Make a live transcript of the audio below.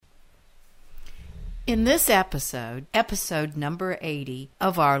In this episode, episode number 80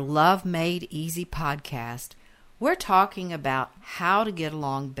 of our Love Made Easy podcast, we're talking about how to get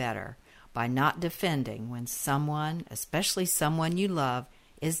along better by not defending when someone, especially someone you love,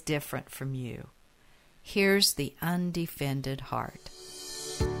 is different from you. Here's the undefended heart.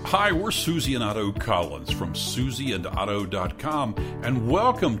 Hi, we're Susie and Otto Collins from SusieandOtto.com, and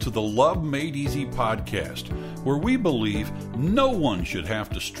welcome to the Love Made Easy podcast, where we believe no one should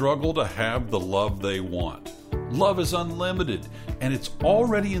have to struggle to have the love they want. Love is unlimited, and it's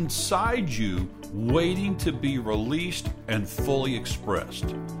already inside you, waiting to be released and fully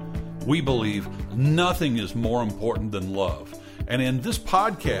expressed. We believe nothing is more important than love. And in this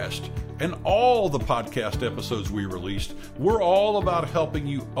podcast, and all the podcast episodes we released, we're all about helping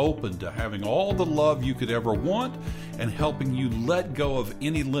you open to having all the love you could ever want and helping you let go of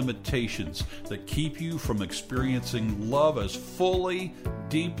any limitations that keep you from experiencing love as fully,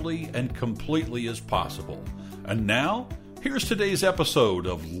 deeply, and completely as possible. And now, here's today's episode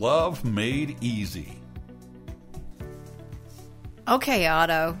of Love Made Easy. Okay,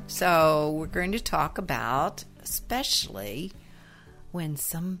 Otto, so we're going to talk about, especially when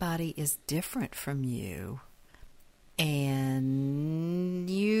somebody is different from you and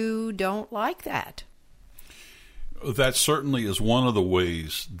you don't like that. That certainly is one of the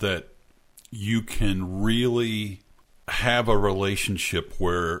ways that you can really have a relationship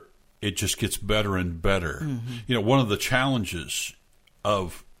where it just gets better and better. Mm-hmm. You know, one of the challenges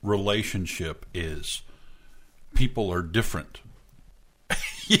of relationship is people are different.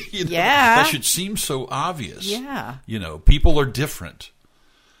 Yeah. That should seem so obvious. Yeah. You know, people are different.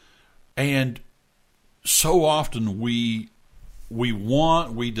 And so often we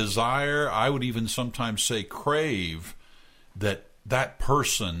want, we desire, I would even sometimes say crave, that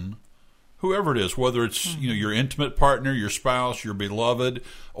person, whoever it is, whether it's your intimate partner, your spouse, your beloved,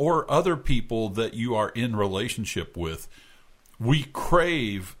 or other people that you are in relationship with, we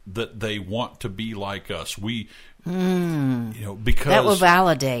crave that they want to be like us. Because that will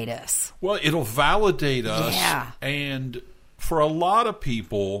validate us. Well, it'll validate us. Yeah. And for a lot of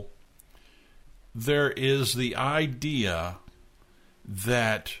people, there is the idea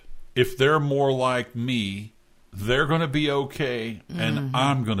that if they're more like me, they're going to be okay, and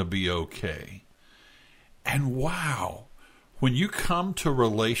I'm going to be okay. And wow, when you come to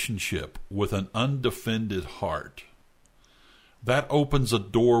relationship with an undefended heart, that opens a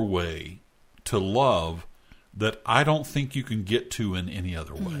doorway to love that I don't think you can get to in any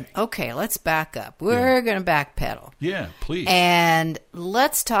other way. Okay, let's back up. We're going to backpedal. Yeah, please. And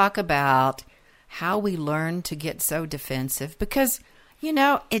let's talk about how we learn to get so defensive. Because,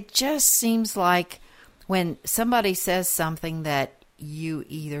 it just seems like when somebody says something that you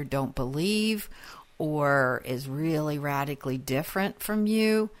either don't believe or is really radically different from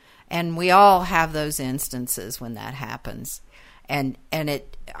you, and we all have those instances when that happens. And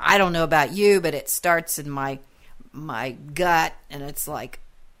it, I don't know about you, but it starts in my gut, and it's like,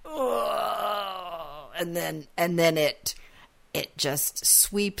 oh, and then it just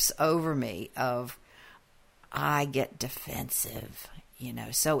sweeps over me of, I get defensive,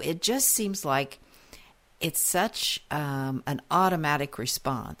 So it just seems like it's such an automatic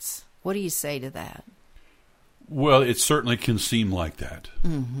response. What do you say to that? Well, it certainly can seem like that.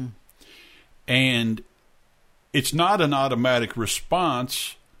 Mm-hmm. And it's not an automatic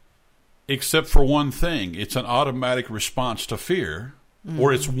response, except for one thing. It's an automatic response to fear,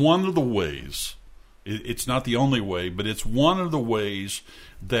 or it's one of the ways. It's not the only way, but it's one of the ways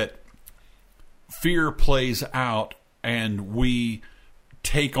that fear plays out, and we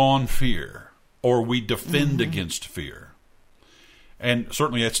take on fear, or we defend against fear. And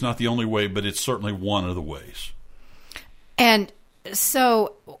certainly that's not the only way, but it's certainly one of the ways. And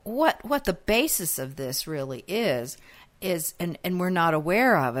so what the basis of this really is and we're not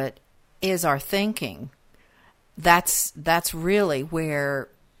aware of it, is our thinking. That's really where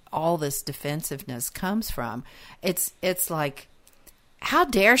all this defensiveness comes from. It's like, how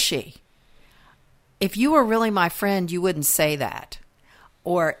dare she? If you were really my friend, you wouldn't say that.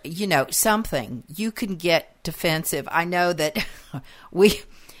 Or, something. You can get defensive. I know that we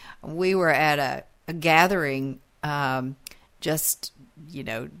were at a gathering just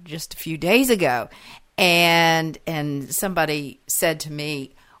a few days ago, and somebody said to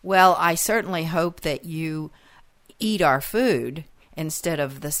me, well, I certainly hope that you eat our food instead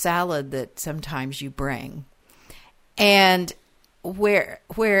of the salad that sometimes you bring. And where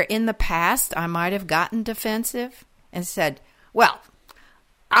in the past I might have gotten defensive and said, well,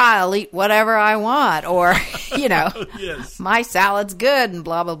 I'll eat whatever I want, or, yes, my salad's good and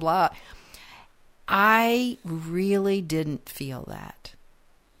blah, blah, blah. I really didn't feel that.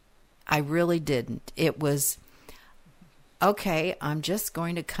 I really didn't. It was, okay, I'm just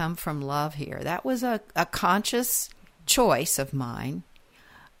going to come from love here. That was a conscious choice of mine.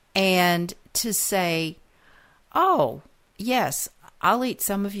 And to say, oh, yes, I'll eat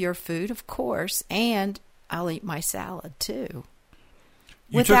some of your food, of course, and I'll eat my salad too.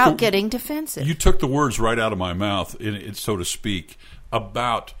 Without getting defensive. You took the words right out of my mouth, so to speak,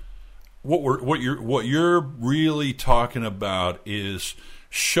 about what you're really talking about is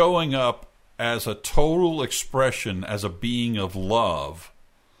showing up as a total expression, as a being of love,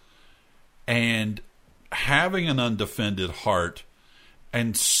 and having an undefended heart,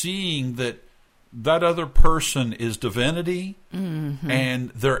 and seeing that other person is divinity, and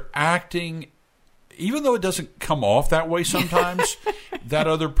they're acting, even though it doesn't come off that way sometimes, that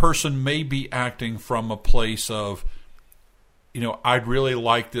other person may be acting from a place of, I'd really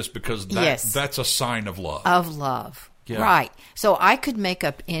like this because that's a sign of love. Of love. Yeah. Right. So I could make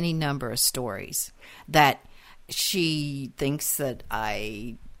up any number of stories that she thinks that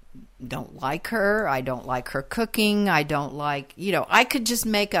I don't like her, I don't like her cooking, I don't like, I could just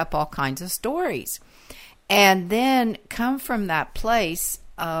make up all kinds of stories. And then come from that place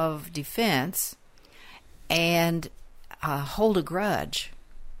of defense and hold a grudge,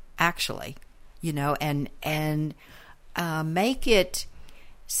 actually, and make it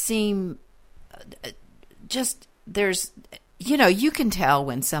seem just there's, you can tell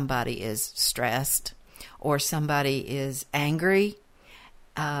when somebody is stressed or somebody is angry.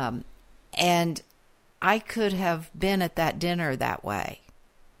 And I could have been at that dinner that way.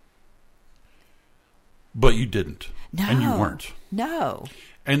 But you didn't. No. And you weren't. No.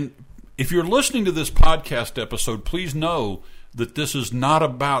 And if you're listening to this podcast episode, please know that this is not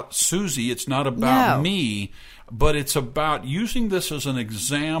about Susie. It's not about me. But it's about using this as an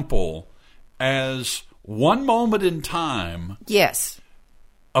example, as one moment in time. Yes.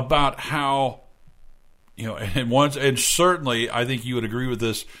 About how, and certainly I think you would agree with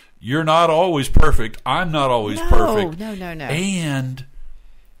this, you're not always perfect. I'm not always perfect. No. And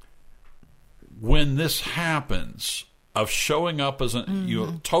when this happens, of showing up as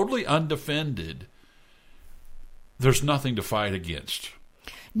totally undefended, there's nothing to fight against.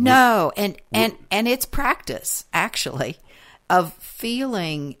 No, and it's practice, actually, of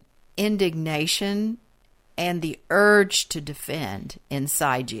feeling indignation and the urge to defend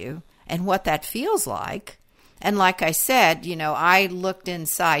inside you and what that feels like. And like I said, I looked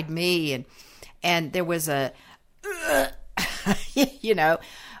inside me and there was a,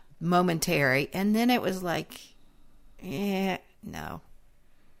 momentary. And then it was like, no.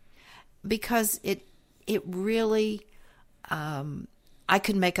 Because it really, I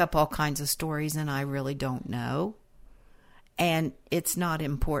could make up all kinds of stories and I really don't know. And it's not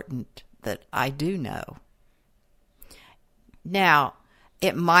important that I do know. Now,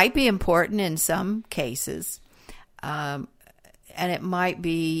 it might be important in some cases, and it might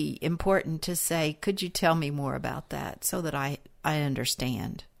be important to say, could you tell me more about that so that I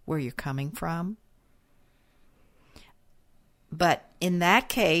understand where you're coming from? But in that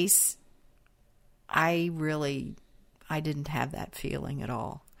case, I didn't have that feeling at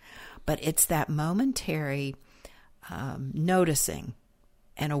all. But it's that momentary noticing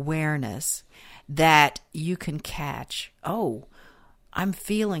and awareness that you can catch. Oh, I'm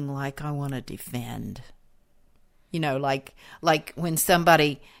feeling like I want to defend. Like when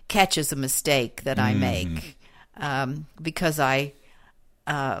somebody catches a mistake that I make, because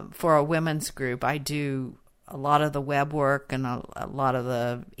for a women's group, I do a lot of the web work and a lot of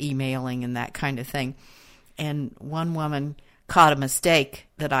the emailing and that kind of thing. And one woman caught a mistake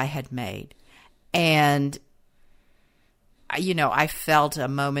that I had made. And, I felt a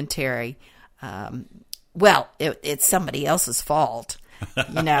momentary, it's somebody else's fault,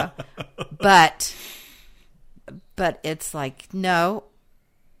 but it's like, no,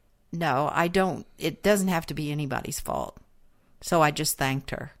 I don't, it doesn't have to be anybody's fault. So I just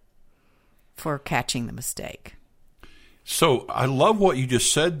thanked her for catching the mistake. So I love what you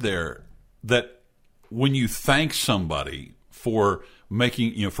just said there, that when you thank somebody for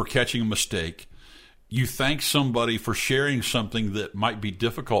for catching a mistake, you thank somebody for sharing something that might be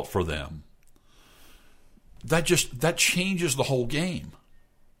difficult for them. That changes the whole game.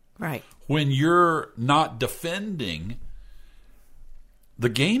 Right. When you're not defending, the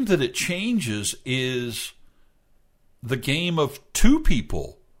game that it changes is the game of two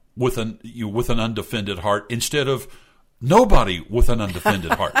people with an undefended heart instead of nobody with an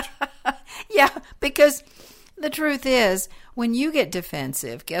undefended heart. Yeah, because the truth is, when you get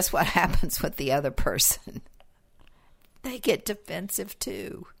defensive, guess what happens with the other person? They get defensive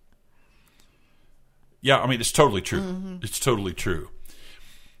too. Yeah, I mean, it's totally true. Mm-hmm. It's totally true.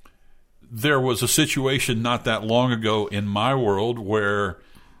 there was a situation not that long ago in my world where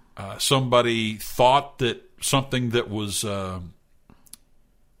somebody thought that something that was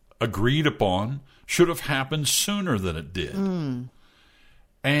agreed upon should have happened sooner than it did.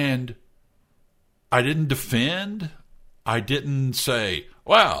 And I didn't defend. I didn't say,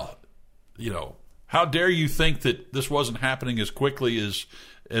 well, how dare you think that this wasn't happening as quickly as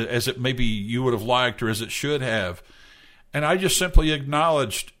it maybe you would have liked or as it should have. And I just simply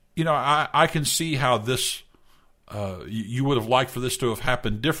acknowledged, I can see how this, you would have liked for this to have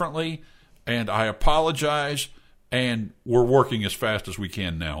happened differently, and I apologize, and we're working as fast as we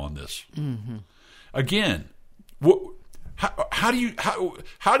can now on this. Mm-hmm. Again, how do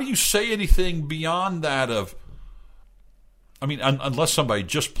you say anything beyond that of, unless somebody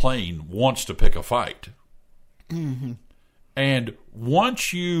just plain wants to pick a fight. Mm-hmm. And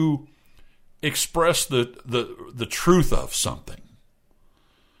once you express the truth of something,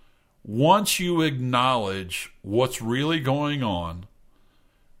 once you acknowledge what's really going on,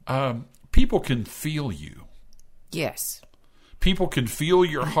 people can feel you. Yes. People can feel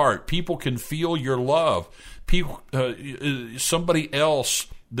your heart. People can feel your love. People, somebody else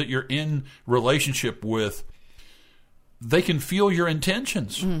that you're in relationship with, they can feel your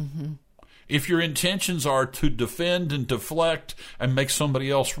intentions. Mm-hmm. If your intentions are to defend and deflect and make somebody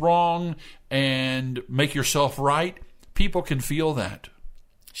else wrong and make yourself right, people can feel that.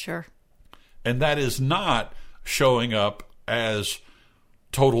 Sure. And that is not showing up as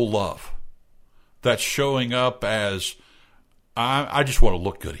total love. That's showing up as, I just want to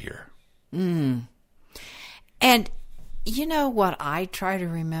look good here. Mm. And what I try to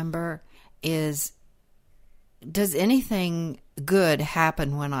remember is, does anything good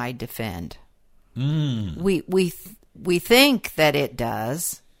happen when I defend? Mm. We think that it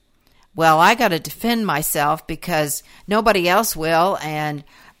does. Well, I got to defend myself because nobody else will, and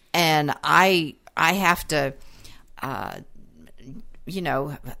I have to,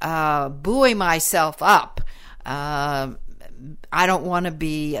 buoy myself up. I don't want to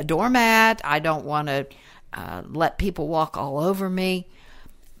be a doormat. I don't want to let people walk all over me.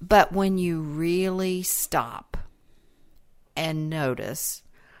 But when you really stop and notice,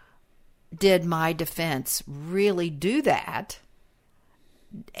 did my defense really do that?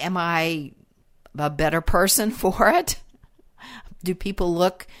 Am I a better person for it? Do people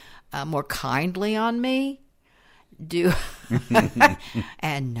look more kindly on me?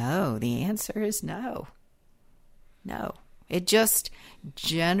 And no, the answer is no. No. It just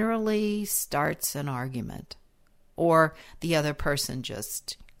generally starts an argument, or the other person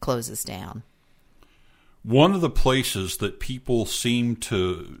just closes down. One of the places that people seem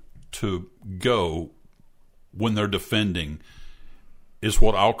to go when they're defending is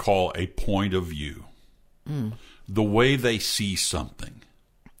what I'll call a point of view. Mm. The way they see something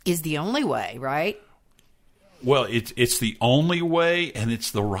is the only way, right? Well, it's the only way, and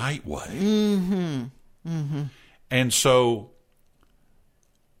it's the right way. Mm-hmm. Mm-hmm. And so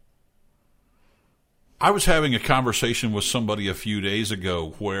I was having a conversation with somebody a few days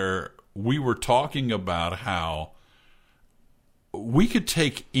ago where we were talking about how we could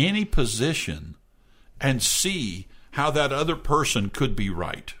take any position and see how that other person could be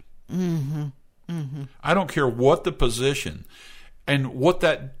right. Mm-hmm. Mm-hmm. I don't care what the position and what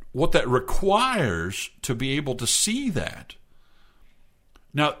that requires to be able to see that.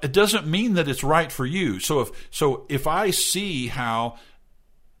 Now, it doesn't mean that it's right for you. So if I see how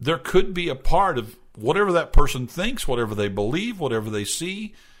there could be a part of whatever that person thinks, whatever they believe, whatever they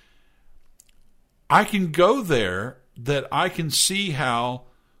see, I can go there that I can see how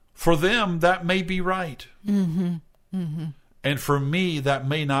for them that may be right. Mm-hmm. Mm-hmm. And for me, that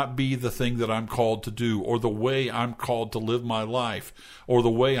may not be the thing that I'm called to do, or the way I'm called to live my life, or the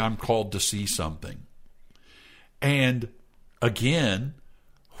way I'm called to see something. And again,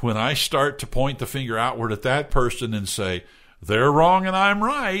 when I start to point the finger outward at that person and say, they're wrong and I'm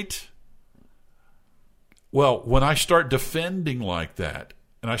right, well, when I start defending like that,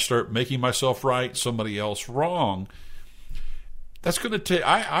 and I start making myself right, somebody else wrong, that's going to take,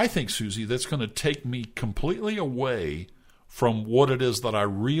 I think, Susie, that's going to take me completely away from what it is that I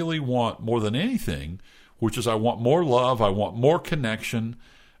really want more than anything, which is I want more love, I want more connection,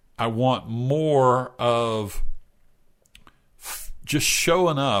 I want more of just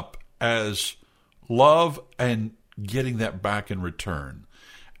showing up as love and getting that back in return.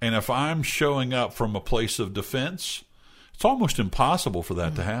 And if I'm showing up from a place of defense, it's almost impossible for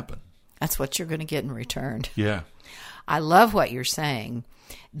that to happen. That's what you're going to get in return. Yeah. I love what you're saying,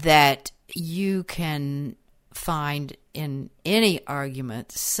 that you can find in any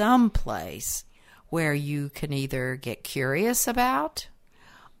argument some place where you can either get curious about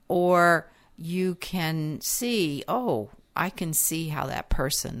or you can see, oh, I can see how that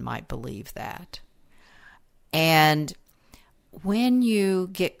person might believe that. And when you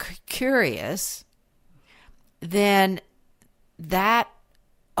get curious, then that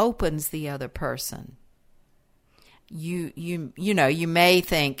opens the other person. You know, you may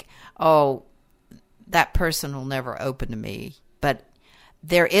think, oh, that person will never open to me, but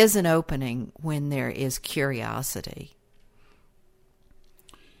there is an opening when there is curiosity.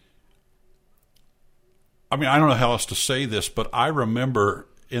 I mean, I don't know how else to say this, but I remember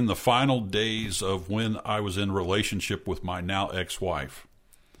in the final days of when I was in relationship with my now ex-wife,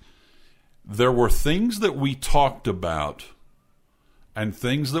 there were things that we talked about and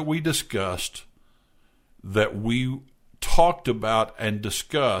things that we discussed that we talked about and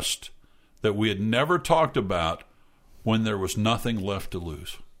discussed that we had never talked about when there was nothing left to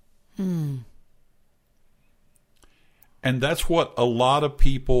lose. And that's what a lot of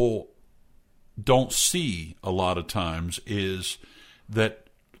people don't see a lot of times, is that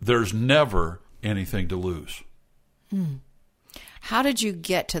there's never anything to lose. How did you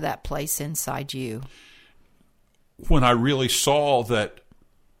get to that place inside you? When I really saw that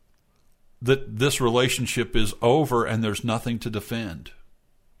this relationship is over and there's nothing to defend.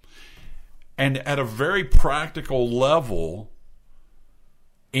 And at a very practical level,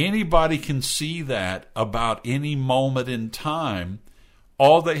 anybody can see that about any moment in time.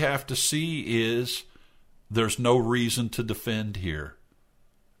 All they have to see is there's no reason to defend here,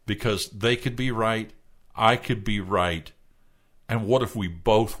 because they could be right, I could be right, and what if we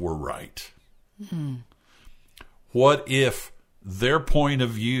both were right? What if their point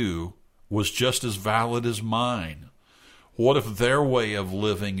of view was just as valid as mine? What if their way of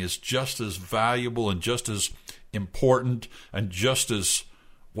living is just as valuable and just as important and just as,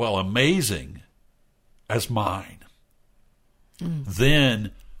 well, amazing as mine?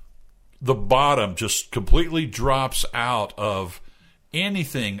 Then the bottom just completely drops out of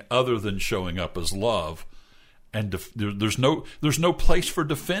anything other than showing up as love, and there's no place for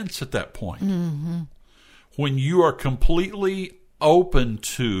defense at that point. When you are completely open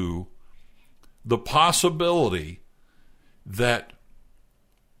to the possibility that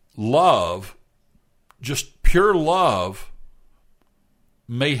love, just pure love,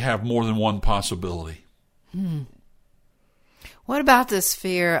 may have more than one possibility. What about this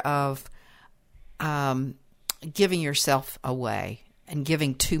fear of giving yourself away and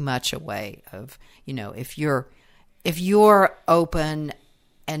giving too much away? Of, you know, if you're open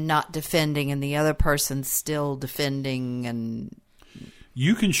and not defending, and the other person's still defending, and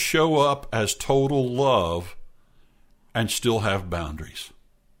you can show up as total love and still have boundaries.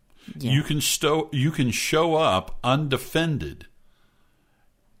 Yeah. You can show up undefended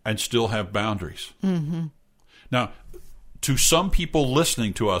and still have boundaries. Now, to some people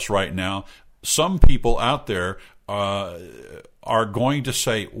listening to us right now, some people out there are going to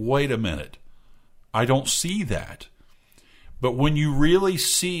say, wait a minute, I don't see that. But when you really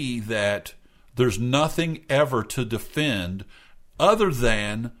see that there's nothing ever to defend other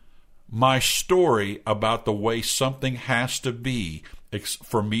than my story about the way something has to be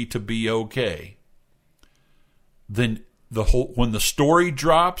for me to be okay, then when the story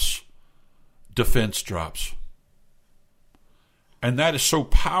drops, defense drops. And that is so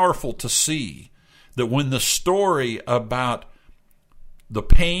powerful to see, that when the story about the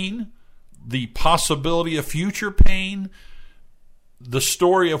pain, the possibility of future pain, the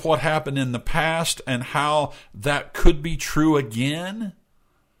story of what happened in the past and how that could be true again,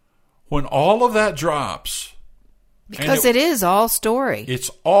 when all of that drops. Because it is all story. It's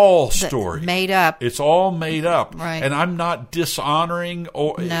all story. Made up. It's all made up. Right. And I'm not dishonoring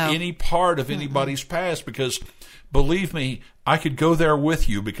any part of anybody's past, because believe me, I could go there with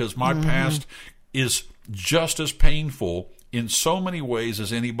you, because my past is just as painful in so many ways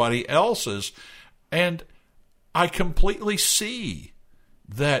as anybody else's. And I completely see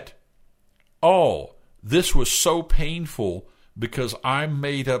that, oh, this was so painful because I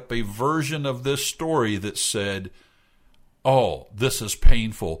made up a version of this story that said, oh, this is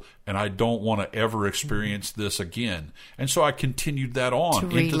painful, and I don't want to ever experience this again. And so I continued that on. To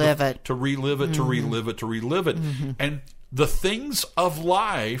relive it. To relive it, to relive it, to relive it. And the things of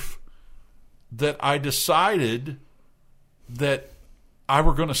life that I decided that I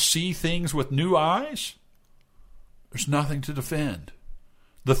were going to see things with new eyes, there's nothing to defend.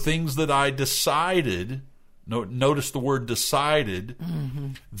 The things that I decided, notice the word decided,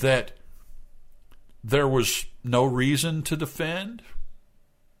 that there was no reason to defend,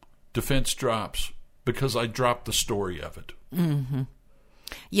 defense drops, because I dropped the story of it.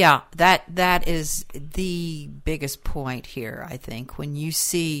 Yeah, that is the biggest point here, I think, when you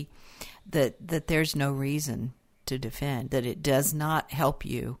see that there's no reason to defend, that it does not help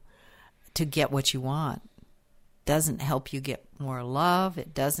you to get what you want. It doesn't help you get more love.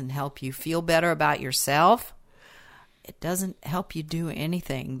 It doesn't help you feel better about yourself. It doesn't help you do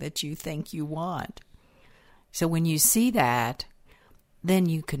anything that you think you want. So when you see that, then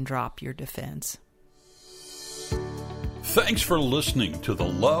you can drop your defense. Thanks for listening to the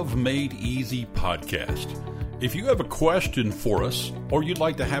Love Made Easy podcast. If you have a question for us, or you'd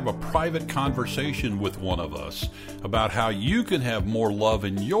like to have a private conversation with one of us about how you can have more love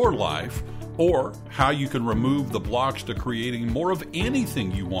in your life, or how you can remove the blocks to creating more of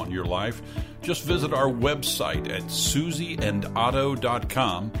anything you want in your life, just visit our website at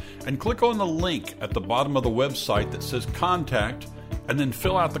susieandotto.com and click on the link at the bottom of the website that says Contact, and then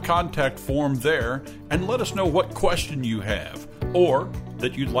fill out the contact form there and let us know what question you have, or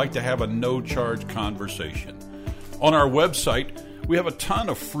that you'd like to have a no-charge conversation. On our website, we have a ton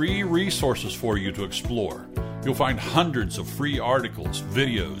of free resources for you to explore. You'll find hundreds of free articles,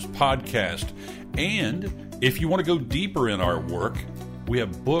 videos, podcasts, and if you want to go deeper in our work, we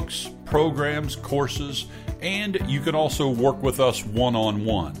have books, programs, courses, and you can also work with us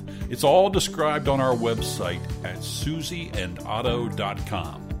one-on-one. It's all described on our website at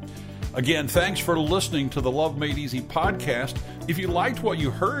susieandotto.com. Again, thanks for listening to the Love Made Easy podcast. If you liked what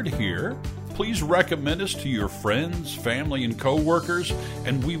you heard here, please recommend us to your friends, family, and coworkers,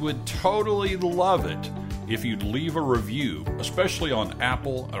 and we would totally love it if you'd leave a review, especially on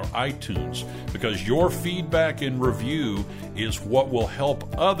Apple or iTunes, because your feedback and review is what will help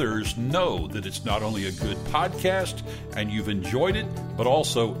others know that it's not only a good podcast and you've enjoyed it, but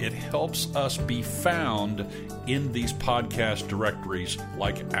also it helps us be found in these podcast directories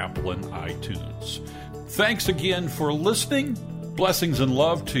like Apple and iTunes. Thanks again for listening. Blessings and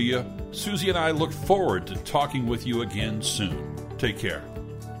love to you. Susie and I look forward to talking with you again soon. Take care.